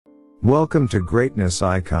Welcome to Greatness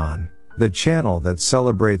Icon, the channel that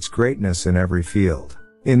celebrates greatness in every field.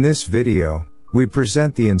 In this video, we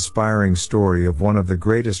present the inspiring story of one of the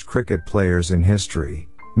greatest cricket players in history,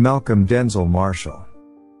 Malcolm Denzil Marshall.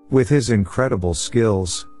 With his incredible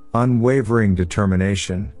skills, unwavering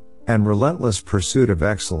determination, and relentless pursuit of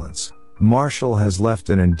excellence, Marshall has left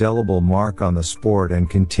an indelible mark on the sport and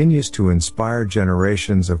continues to inspire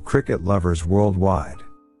generations of cricket lovers worldwide.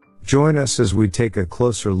 Join us as we take a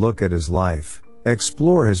closer look at his life,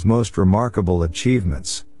 explore his most remarkable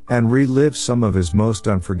achievements, and relive some of his most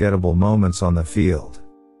unforgettable moments on the field.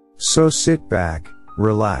 So sit back,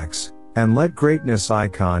 relax, and let Greatness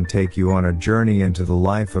Icon take you on a journey into the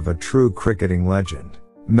life of a true cricketing legend.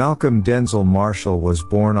 Malcolm Denzil Marshall was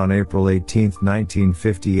born on April 18,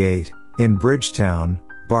 1958, in Bridgetown,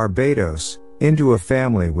 Barbados, into a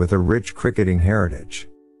family with a rich cricketing heritage.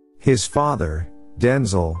 His father,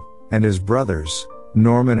 Denzil, and his brothers,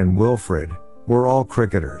 Norman and Wilfred, were all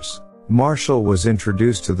cricketers. Marshall was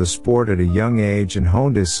introduced to the sport at a young age and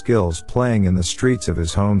honed his skills playing in the streets of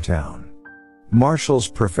his hometown. Marshall's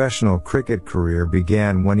professional cricket career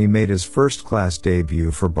began when he made his first-class debut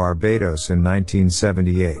for Barbados in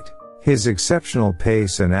 1978. His exceptional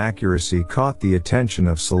pace and accuracy caught the attention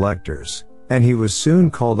of selectors, and he was soon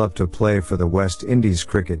called up to play for the West Indies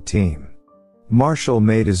cricket team. Marshall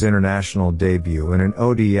made his international debut in an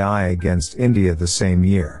ODI against India the same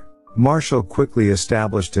year. Marshall quickly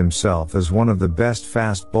established himself as one of the best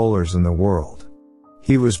fast bowlers in the world.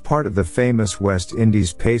 He was part of the famous West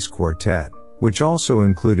Indies pace quartet, which also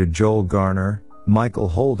included Joel Garner, Michael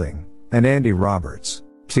Holding, and Andy Roberts.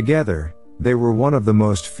 Together, they were one of the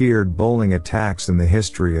most feared bowling attacks in the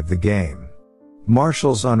history of the game.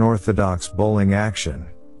 Marshall's unorthodox bowling action,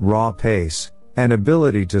 raw pace, and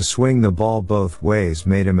ability to swing the ball both ways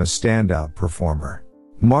made him a standout performer.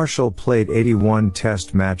 Marshall played 81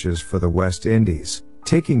 test matches for the West Indies,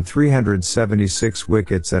 taking 376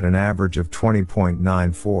 wickets at an average of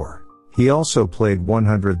 20.94. He also played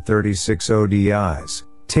 136 ODIs,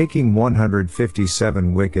 taking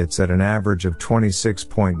 157 wickets at an average of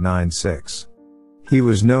 26.96. He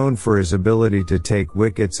was known for his ability to take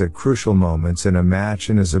wickets at crucial moments in a match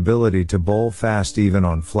and his ability to bowl fast even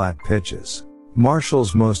on flat pitches.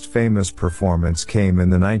 Marshall's most famous performance came in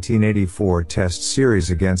the 1984 Test series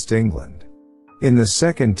against England. In the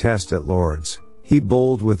second Test at Lord's, he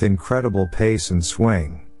bowled with incredible pace and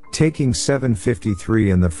swing, taking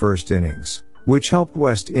 753 in the first innings, which helped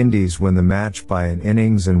West Indies win the match by an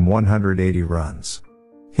innings and 180 runs.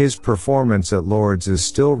 His performance at Lord's is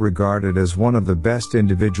still regarded as one of the best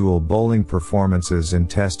individual bowling performances in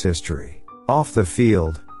Test history. Off the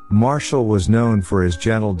field, Marshall was known for his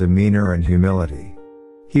gentle demeanor and humility.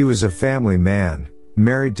 He was a family man,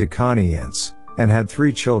 married to Connie Ince, and had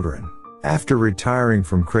 3 children. After retiring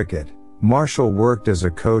from cricket, Marshall worked as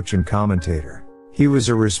a coach and commentator. He was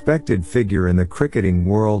a respected figure in the cricketing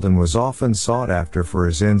world and was often sought after for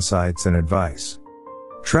his insights and advice.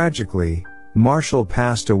 Tragically, Marshall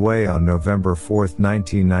passed away on November 4,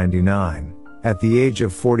 1999, at the age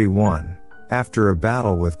of 41, after a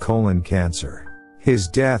battle with colon cancer. His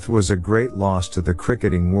death was a great loss to the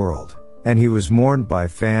cricketing world, and he was mourned by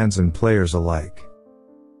fans and players alike.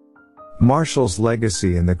 Marshall's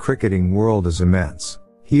legacy in the cricketing world is immense.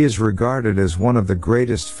 He is regarded as one of the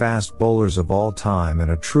greatest fast bowlers of all time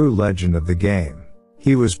and a true legend of the game.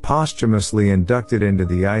 He was posthumously inducted into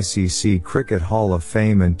the ICC Cricket Hall of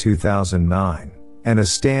Fame in 2009, and a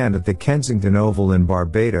stand at the Kensington Oval in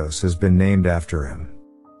Barbados has been named after him.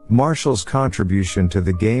 Marshall's contribution to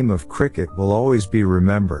the game of cricket will always be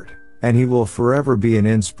remembered, and he will forever be an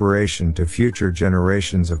inspiration to future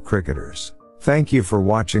generations of cricketers. Thank you for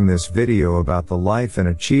watching this video about the life and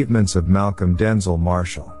achievements of Malcolm Denzil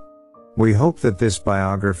Marshall. We hope that this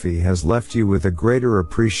biography has left you with a greater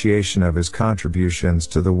appreciation of his contributions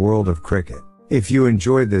to the world of cricket. If you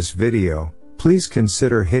enjoyed this video, please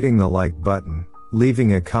consider hitting the like button,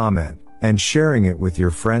 leaving a comment, and sharing it with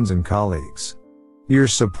your friends and colleagues. Your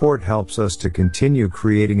support helps us to continue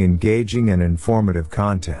creating engaging and informative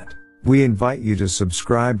content. We invite you to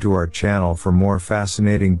subscribe to our channel for more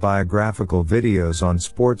fascinating biographical videos on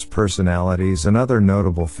sports personalities and other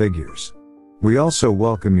notable figures. We also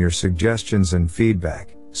welcome your suggestions and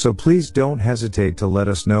feedback, so please don't hesitate to let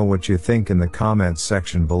us know what you think in the comments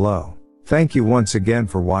section below. Thank you once again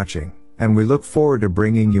for watching, and we look forward to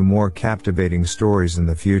bringing you more captivating stories in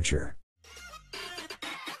the future.